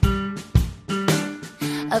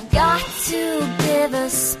 I've got to give a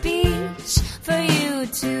speech for you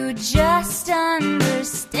to just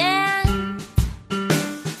understand.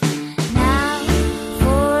 Now,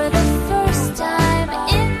 for the first time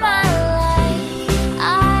in my life,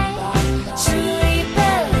 I truly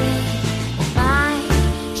believe my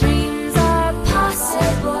dreams are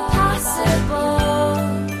possible.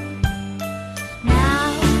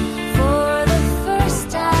 Now, for the first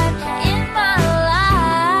time in my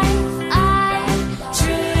life, I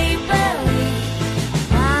truly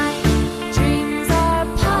believe my dreams are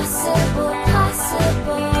possible.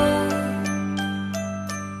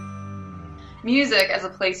 Music as a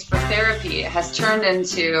place for therapy has turned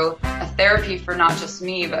into a therapy for not just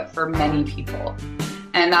me, but for many people.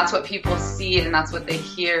 And that's what people see and that's what they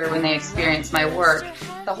hear when they experience my work.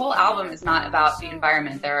 The whole album is not about the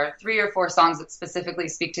environment. There are 3 or 4 songs that specifically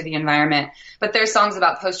speak to the environment, but there's songs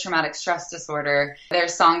about post-traumatic stress disorder.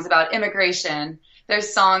 There's songs about immigration.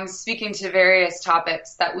 There's songs speaking to various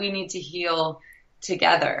topics that we need to heal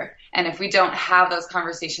together. And if we don't have those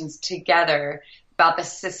conversations together about the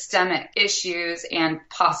systemic issues and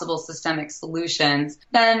possible systemic solutions,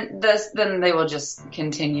 then they will just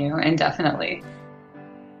continue indefinitely.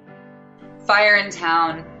 Fire in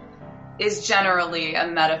Town is generally a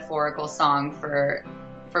metaphorical song for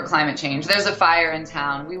climate change. There's a fire in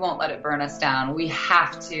town. We won't let it burn us down. We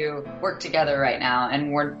have to work together right now,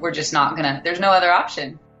 and we're just not gonna. There's no other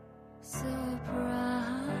option. Surprise,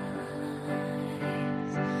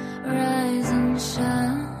 rise and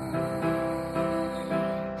shine.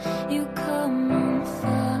 You come and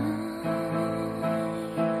find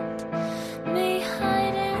me,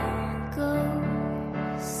 hide and go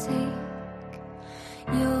seek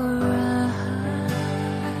your eyes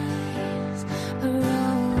are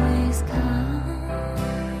always kinder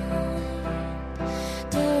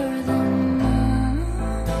than mine.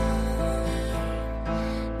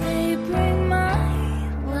 They bring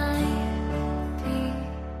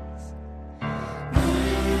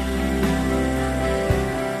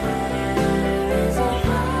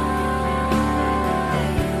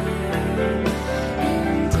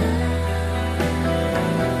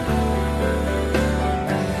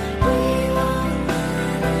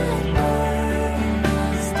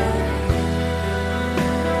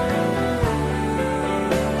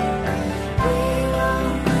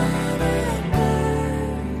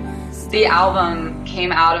The album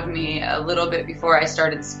came out of me a little bit before I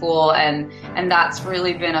started school, and that's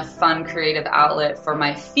really been a fun creative outlet for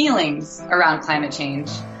my feelings around climate change.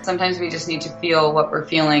 Sometimes we just need to feel what we're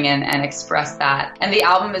feeling and express that. And the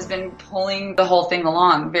album has been pulling the whole thing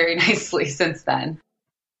along very nicely since then.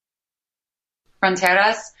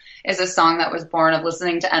 Fronteras is a song that was born of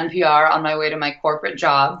listening to NPR on my way to my corporate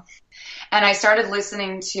job. And I started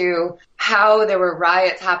listening to how there were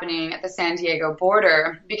riots happening at the San Diego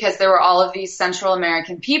border because there were all of these Central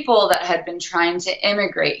American people that had been trying to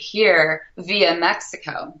immigrate here via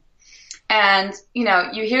Mexico. And, you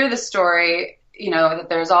know, you hear the story, you know, that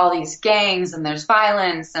there's all these gangs and there's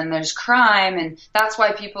violence and there's crime, and that's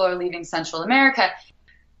why people are leaving Central America.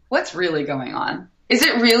 What's really going on? Is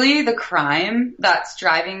it really the crime that's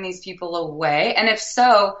driving these people away? And if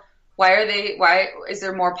so, why is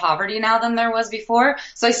there more poverty now than there was before?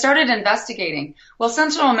 So I started investigating. Well,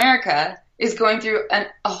 Central America is going through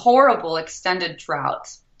a horrible extended drought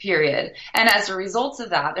period. And as a result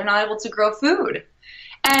of that, they're not able to grow food.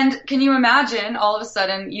 And can you imagine all of a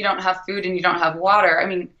sudden you don't have food and you don't have water? I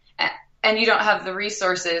mean, and you don't have the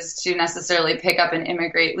resources to necessarily pick up and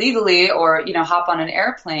immigrate legally or, you know, hop on an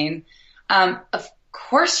airplane. Of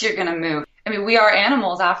course you're going to move. I mean, we are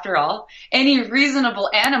animals after all. Any reasonable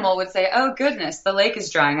animal would say, oh goodness, the lake is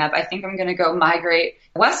drying up. I think I'm going to go migrate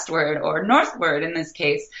westward or northward in this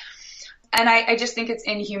case. And I just think it's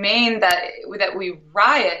inhumane that we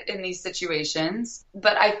riot in these situations.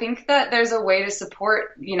 But I think that there's a way to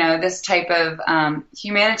support, you know, this type of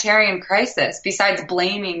humanitarian crisis besides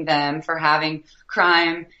blaming them for having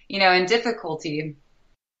crime, you know, and difficulty.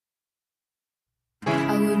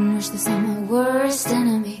 I wouldn't wish this on my worst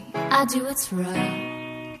enemy. I do what's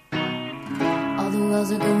right. All the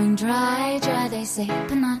wells are going dry, they say,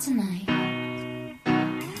 but not tonight.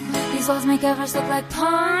 These walls make ours look like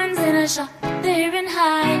pawns in a shop, they're in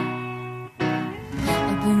high.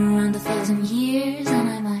 I've been around 1,000 years and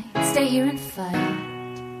I might stay here and fight.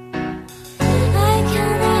 I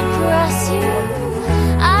cannot cross you,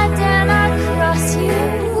 I dare not cross you,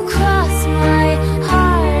 cross my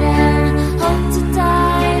heart and hope to die.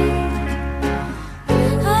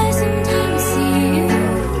 I sometimes see you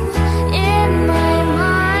in my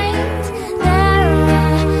mind, there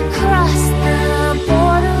across the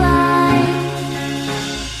borderline.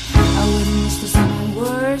 I wouldn't wish this on my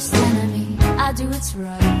worst enemy, I do what's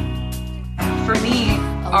right. For me,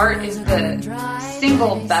 art is the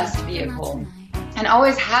single best vehicle, and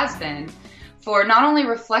always has been, for not only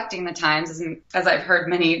reflecting the times, as I've heard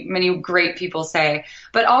many great people say,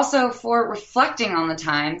 but also for reflecting on the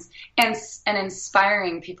times and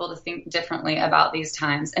inspiring people to think differently about these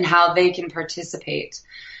times and how they can participate.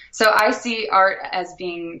 So I see art as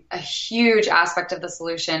being a huge aspect of the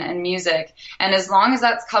solution, and music. And as long as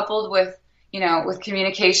that's coupled with, you know, with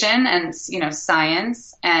communication and, you know,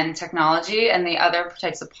 science and technology and the other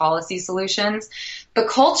types of policy solutions, the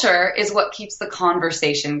culture is what keeps the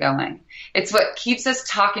conversation going. It's what keeps us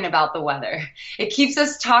talking about the weather. It keeps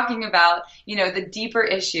us talking about, you know, the deeper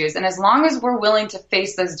issues. And as long as we're willing to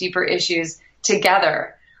face those deeper issues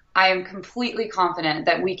together, I am completely confident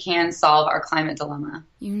that we can solve our climate dilemma.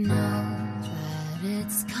 You know that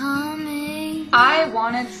it's coming. I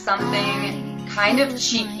wanted something kind of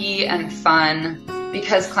cheeky and fun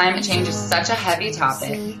because climate change is such a heavy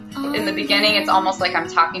topic. In the beginning, it's almost like I'm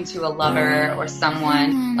talking to a lover or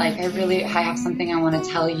someone. Like, I have something I want to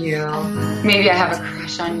tell you. Maybe I have a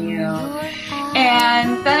crush on you.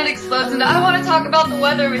 And then it explodes into, I want to talk about the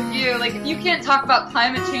weather with you. Like, if you can't talk about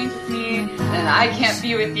climate change with me, then I can't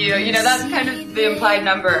be with you. You know, that's kind of the implied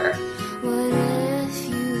number. What if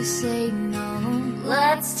you say no?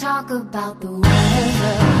 Let's talk about the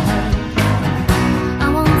weather. I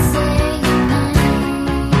won't say your name.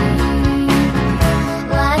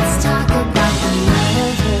 Let's talk about the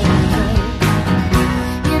weather.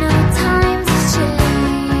 You know, times have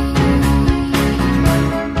changed.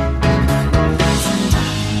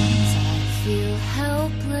 Sometimes I feel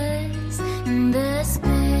helpless in this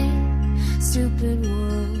big, stupid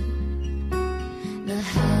world. The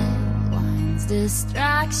headlines,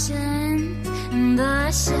 distractions, and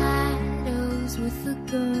the shadows with the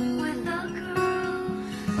girl.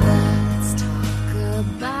 Let's talk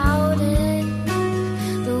about it,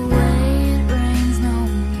 the way it rains no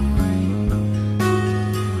more.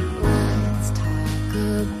 Let's talk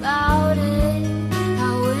about it,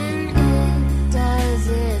 how when it does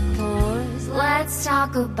it pours. Let's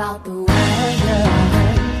talk about the weather.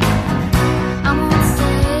 I won't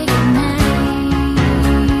say your name.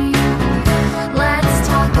 Let's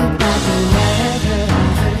talk about the weather.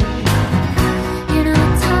 You know,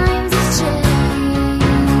 times have changed.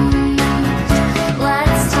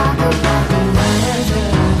 Let's talk about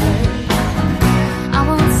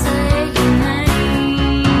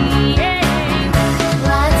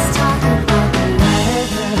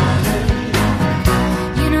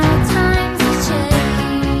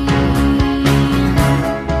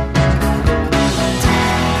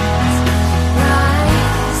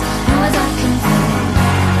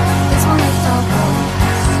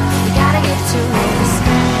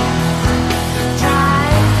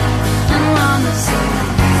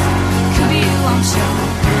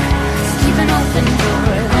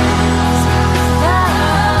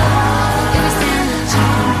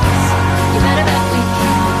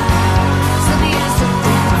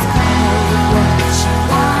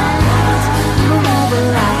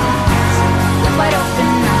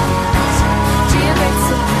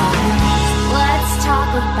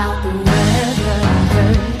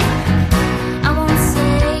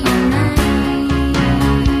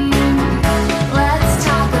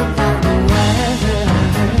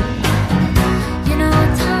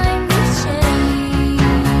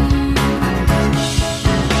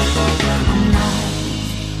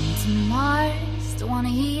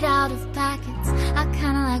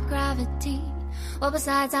gravity. Well,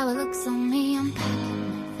 besides how it looks on me, I'm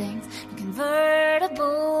packing my things in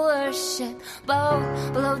convertible worship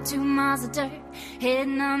boat below 2 miles of dirt,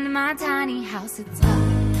 hidden under my tiny house. It's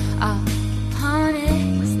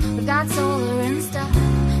hydroponics. We've got solar and stuff.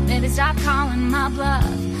 Maybe stop calling my bluff.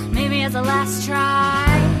 Maybe as a last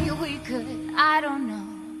try, we could, I don't know.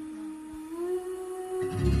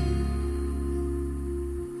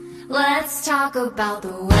 Let's talk about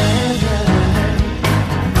the weather.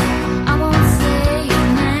 I won't say your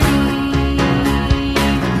name.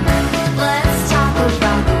 Let's talk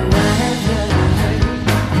about the weather.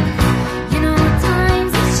 You know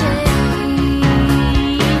times have changed.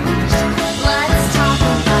 Let's talk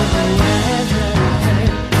about the weather.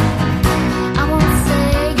 I won't say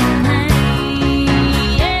your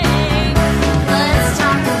name. Let's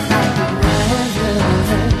talk about the weather.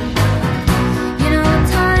 You know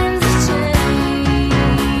times have changed.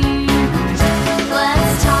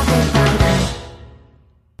 Let's talk about it.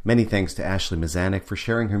 Many thanks to Ashley Mazanek for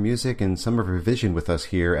sharing her music and some of her vision with us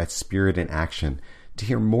here at Spirit in Action. To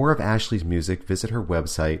hear more of Ashley's music, visit her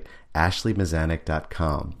website,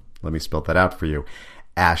 ashleymazanek.com. Let me spell that out for you.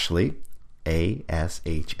 Ashley,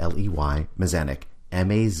 A-S-H-L-E-Y, Mazanek,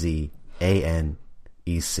 M-A-Z-A-N-E-C.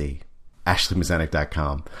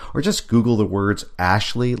 ashleymazanek.com. Or just Google the words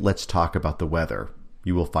Ashley, Let's Talk About the Weather.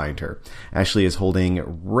 You will find her. Ashley is holding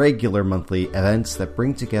regular monthly events that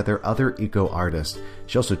bring together other eco artists.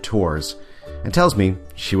 She also tours and tells me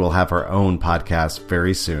she will have her own podcast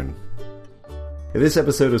very soon. This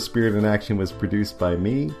episode of Spirit in Action was produced by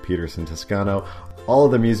me, Peterson Toscano. All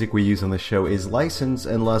of the music we use on the show is licensed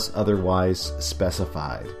unless otherwise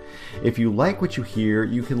specified. If you like what you hear,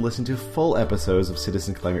 you can listen to full episodes of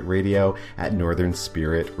Citizen Climate Radio at Northern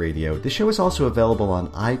Spirit Radio. The show is also available on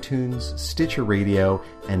iTunes, Stitcher Radio,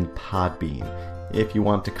 and Podbean. If you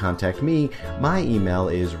want to contact me, my email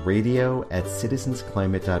is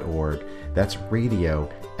radio@citizensclimate.org. That's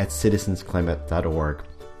radio@citizensclimate.org.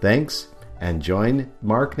 Thanks, and join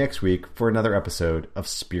Mark next week for another episode of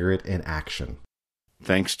Spirit in Action.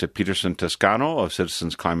 Thanks to Peterson Toscano of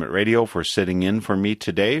Citizens Climate Radio for sitting in for me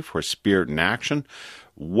today for Spirit in Action.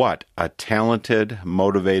 What a talented,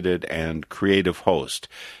 motivated, and creative host.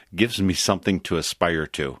 Gives me something to aspire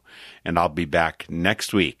to. And I'll be back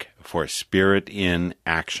next week for Spirit in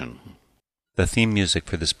Action. The theme music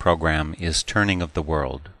for this program is Turning of the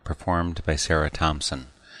World, performed by Sarah Thompson.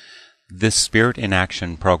 This Spirit in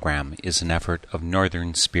Action program is an effort of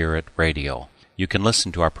Northern Spirit Radio. You can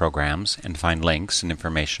listen to our programs and find links and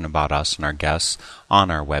information about us and our guests on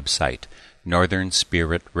our website,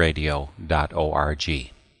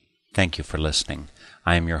 northernspiritradio.org. Thank you for listening.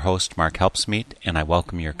 I am your host, Mark Helpsmeet, and I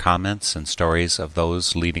welcome your comments and stories of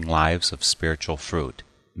those leading lives of spiritual fruit.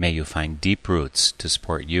 May you find deep roots to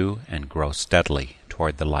support you and grow steadily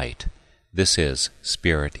toward the light. This is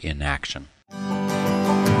Spirit in Action.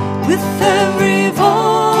 With every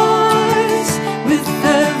voice